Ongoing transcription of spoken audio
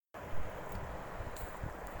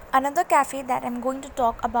Another cafe that I'm going to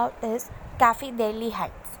talk about is Cafe Delhi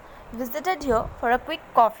Heights. Visited here for a quick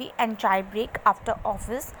coffee and chai break after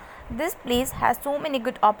office. This place has so many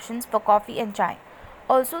good options for coffee and chai.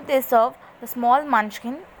 Also, they serve the small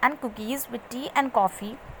munchkin and cookies with tea and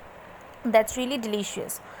coffee. That's really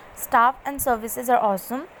delicious. Staff and services are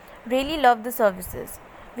awesome. Really love the services.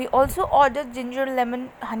 We also ordered ginger lemon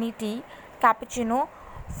honey tea, cappuccino.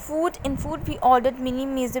 Food we ordered mini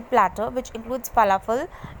meze platter which includes falafel,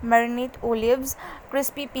 marinade olives,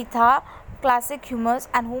 crispy pita, classic hummus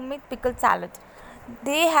and homemade pickled salad.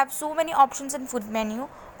 They have so many options in food menu.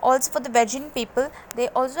 Also for the vegan people, they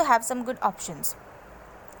also have some good options.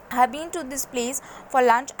 I have been to this place for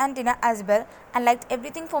lunch and dinner as well and liked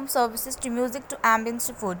everything from services to music to ambience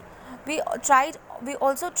to food. We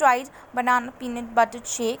also tried banana peanut butter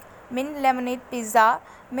shake, mint lemonade pizza,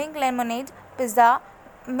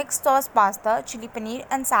 mixed sauce pasta, chili paneer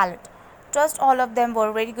and salad. Trust all of them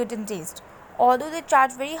were very good in taste. Although they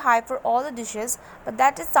charge very high for all the dishes, but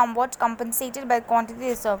that is somewhat compensated by the quantity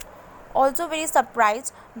they serve. Also very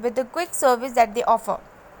surprised with the quick service that they offer.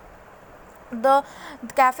 The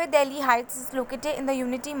Cafe Delhi Heights is located in the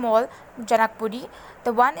Unity Mall, Janakpuri.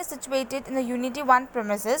 The one is situated in the Unity 1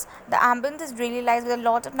 premises. The ambience is really nice with a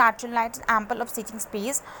lot of natural light and ample of seating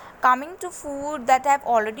space. Coming to food that I have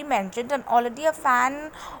already mentioned, I'm already a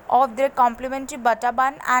fan of their complimentary butter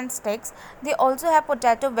bun and sticks. They also have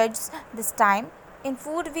potato wedges this time. In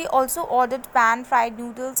food, we also ordered pan fried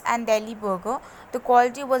noodles and Delhi burger. The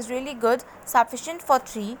quality was really good, sufficient for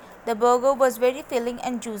three. The burger was very filling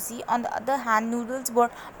and juicy. On the other hand, noodles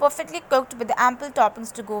were perfectly cooked with ample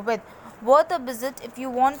toppings to go with. Worth a visit if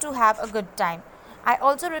you want to have a good time. I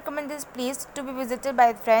also recommend this place to be visited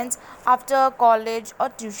by friends after college or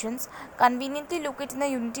tuitions. Conveniently located in the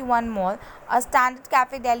Unity 1 mall, a standard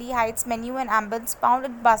Cafe Delhi Heights menu and ambience found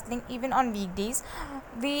it bustling even on weekdays.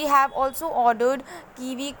 We have also ordered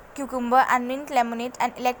kiwi, cucumber, and mint lemonade,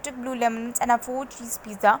 and electric blue lemonades, and a 4 cheese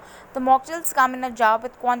pizza. The mocktails come in a jar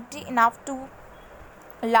with quantity enough to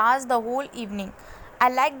last the whole evening. I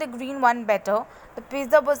like the green one better. The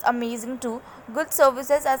pizza was amazing too. Good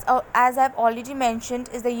services, as I've already mentioned,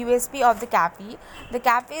 is the USP of the cafe. The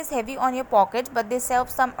cafe is heavy on your pocket, but they serve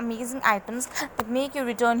some amazing items that make you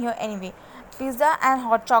return here anyway. Pizza and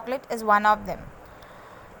hot chocolate is one of them.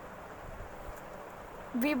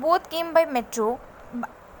 We both came by metro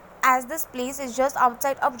as this place is just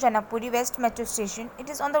outside of Janakpuri West Metro Station. It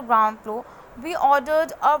is on the ground floor. We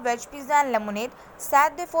ordered a veg pizza and lemonade,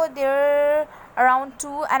 sat there for there around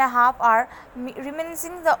 2.5 hours,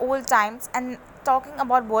 reminiscing the old times and talking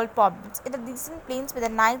about world problems. It is a decent place with a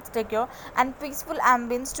nice decor and peaceful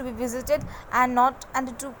ambience to be visited and not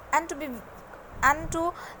and to be and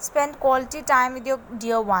to spend quality time with your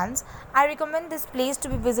dear ones. I recommend this place to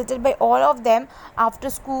be visited by all of them after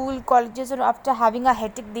school, colleges, or after having a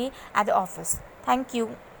hectic day at the office. Thank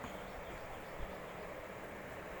you.